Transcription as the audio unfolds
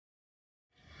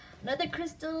Another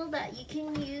crystal that you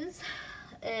can use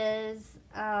is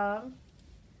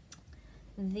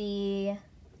this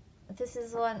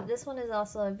one is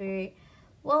also a very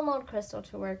well-known crystal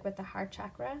to work with the heart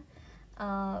chakra,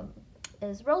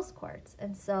 is rose quartz.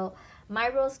 And so my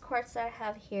rose quartz that I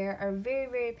have here are very,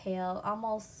 very pale,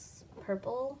 almost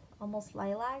purple, almost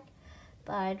lilac.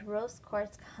 But rose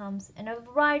quartz comes in a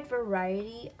wide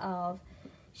variety of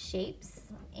shapes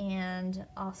and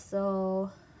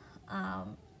also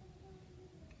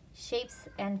shapes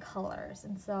and colors.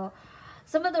 And so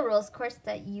some of the rose quartz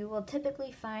that you will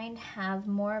typically find have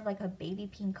more of like a baby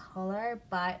pink color,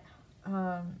 but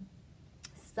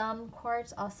some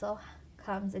quartz also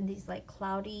comes in these like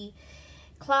cloudy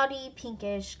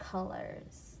pinkish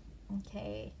colors.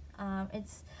 Okay,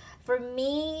 it's, for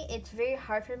me, it's very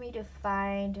hard for me to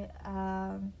find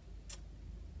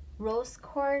rose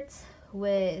quartz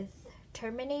with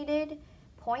terminated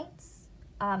points.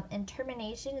 And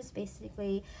termination is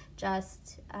basically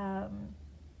just kind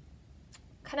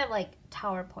of like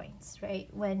tower points, right?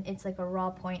 When it's like a raw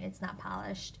point, it's not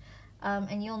polished.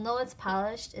 And you'll know it's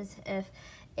polished is if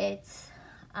it's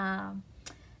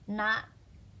not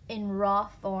in raw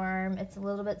form, it's a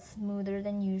little bit smoother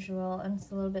than usual, and it's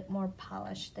a little bit more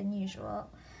polished than usual.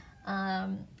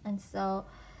 And so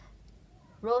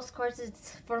rose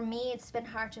quartz, for me, it's been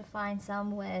hard to find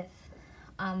some with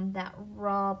that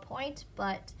raw point,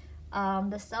 but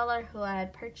the seller who I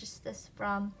had purchased this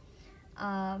from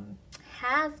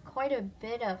has quite a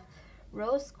bit of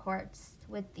rose quartz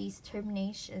with these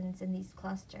terminations and these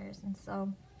clusters. And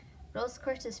so rose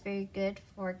quartz is very good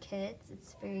for kids.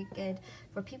 It's very good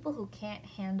for people who can't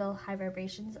handle high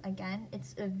vibrations. Again,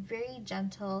 it's a very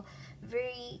gentle,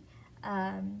 very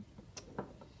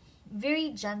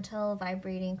gentle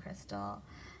vibrating crystal.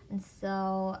 And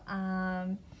so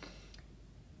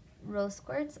rose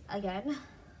quartz, again,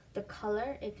 the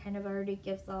color, it kind of already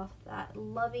gives off that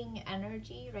loving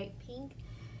energy, right? Pink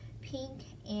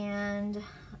and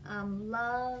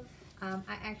love.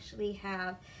 I actually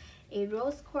have a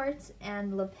rose quartz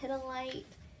and lepidolite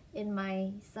in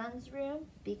my son's room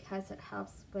because it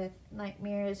helps with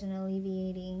nightmares and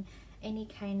alleviating any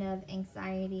kind of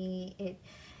anxiety.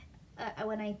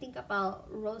 When I think about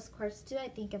rose quartz too, I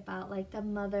think about like the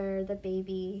mother, the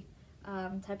baby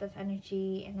type of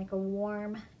energy, and like a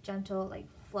warm, gentle, like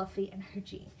fluffy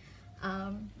energy.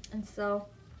 And so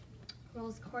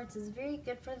rose quartz is very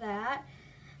good for that.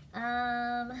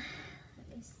 Let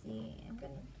me see, I'm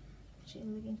actually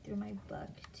looking through my book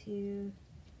to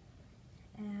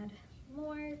add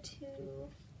more to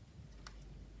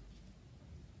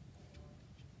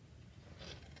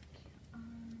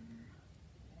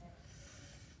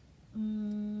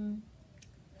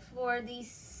for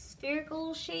these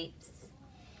spherical shapes.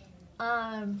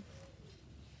 A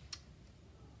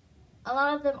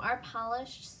lot of them are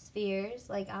polished spheres.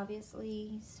 Like,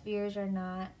 obviously spheres are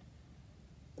not,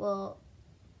 well,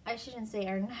 I shouldn't say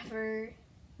are never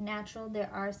natural. There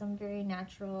are some very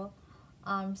natural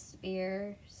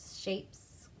sphere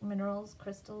shapes, minerals,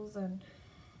 crystals, and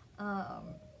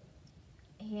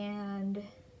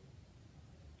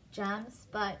gems,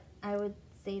 but I would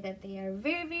say that they are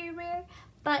very, very rare.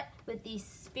 But with these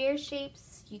sphere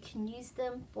shapes, you can use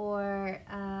them for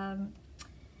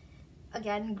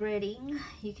again, gridding.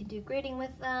 You can do gridding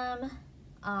with them.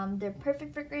 They're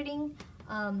perfect for gridding.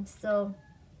 And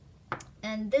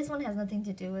this one has nothing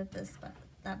to do with this, but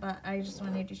I just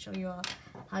wanted to show you all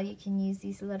how you can use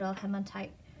these little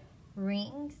hematite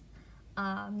rings.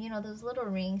 You know, those little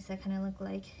rings that kind of look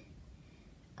like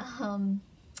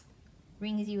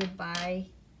rings you would buy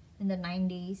in the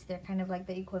 90s. They're kind of like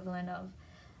the equivalent of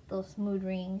those mood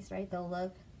rings, right? They'll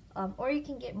look, or you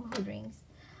can get mood rings.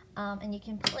 And you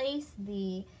can place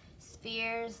the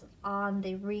spheres on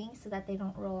the rings so that they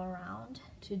don't roll around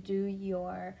to do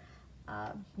your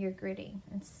gridding.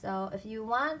 And so if you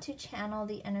want to channel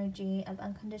the energy of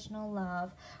unconditional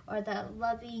love or that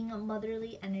loving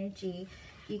motherly energy,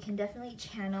 you can definitely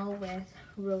channel with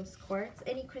rose quartz.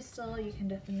 Any crystal you can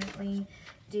definitely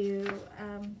do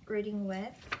gridding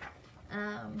with.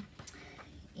 And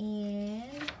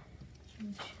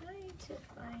I'm trying to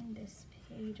find this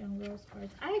page on rose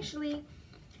quartz. I actually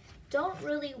don't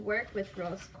really work with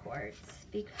rose quartz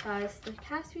because the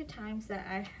past few times that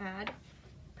I had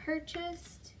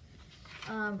purchased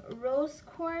rose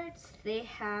quartz, they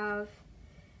have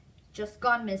just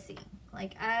gone missing.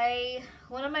 Like,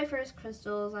 one of my first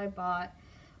crystals I bought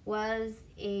was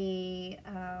it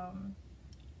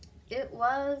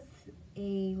was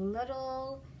a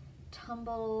little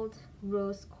tumbled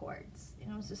rose quartz. You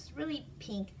know, it's this really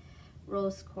pink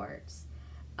rose quartz.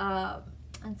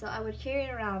 And so I would carry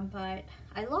it around, but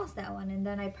I lost that one. And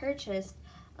then I purchased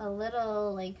a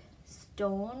little like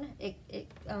stone,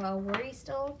 worry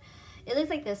stone. It looks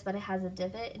like this, but it has a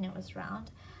divot and it was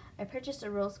round. I purchased a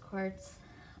rose quartz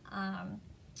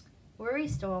worry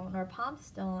stone or palm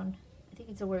stone. I think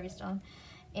it's a worry stone.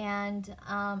 And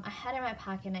I had it in my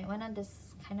pocket, and I went on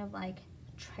this kind of like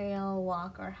trail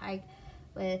walk or hike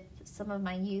with some of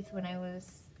my youth when I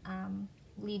was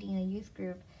leading a youth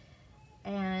group.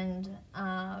 And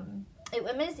it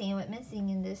went missing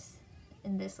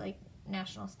in this like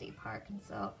national state park. And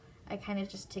so I kind of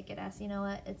just took it as, you know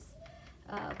what, it's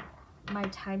my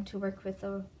time to work with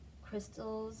the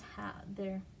crystals.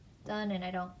 They're done, and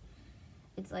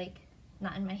it's like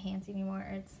not in my hands anymore,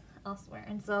 it's elsewhere.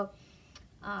 And so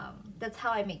that's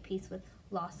how I make peace with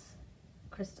lost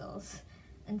crystals.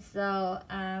 And so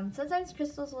sometimes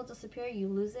crystals will disappear, you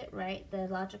lose it, right? The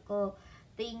logical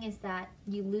thing is that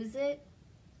you lose it,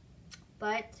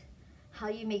 but how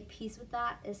you make peace with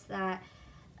that is that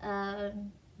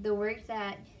the work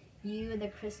that you and the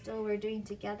crystal were doing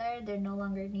together, they're no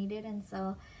longer needed, and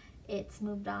so it's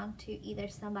moved on to either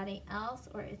somebody else,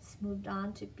 or it's moved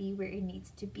on to be where it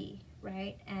needs to be,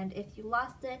 right? And if you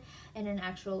lost it in an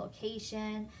actual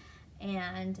location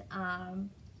and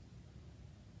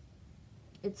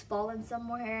it's fallen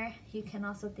somewhere, you can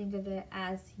also think of it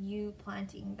as you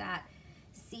planting that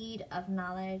seed of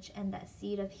knowledge and that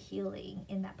seed of healing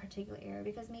in that particular area,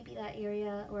 because maybe that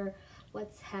area or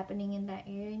what's happening in that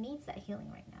area needs that healing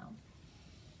right now.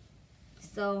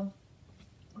 So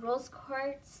rose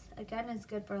quartz, again, is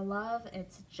good for love.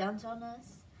 It's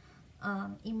gentleness,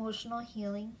 emotional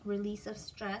healing, release of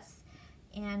stress,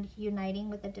 and uniting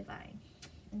with the divine.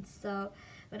 And so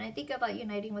when I think about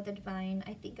uniting with the divine,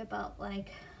 I think about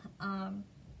like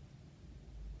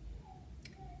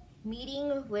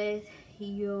meeting with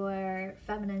your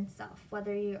feminine self,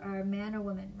 whether you are a man or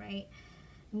woman, right?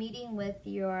 Meeting with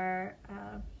yourself,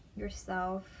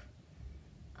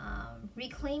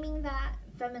 reclaiming that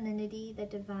femininity, the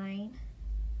divine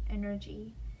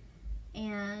energy,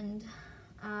 and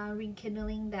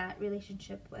rekindling that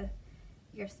relationship with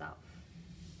yourself.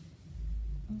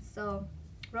 And so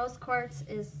rose quartz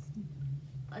is,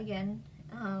 again,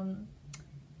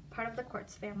 part of the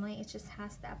quartz family. It just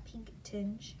has that pink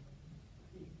tinge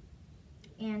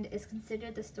and is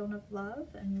considered the stone of love,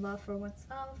 and love for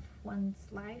oneself, one's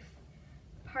life,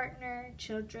 partner,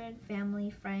 children, family,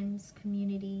 friends,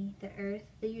 community, the earth,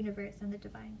 the universe, and the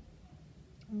divine.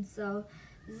 And so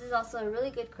this is also a really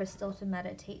good crystal to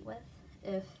meditate with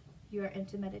if you're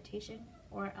into meditation,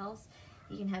 or else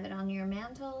you can have it on your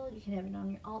mantle, you can have it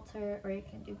on your altar, or you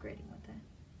can do grading with it.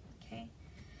 Okay,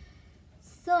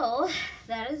 so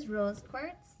that is rose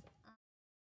quartz.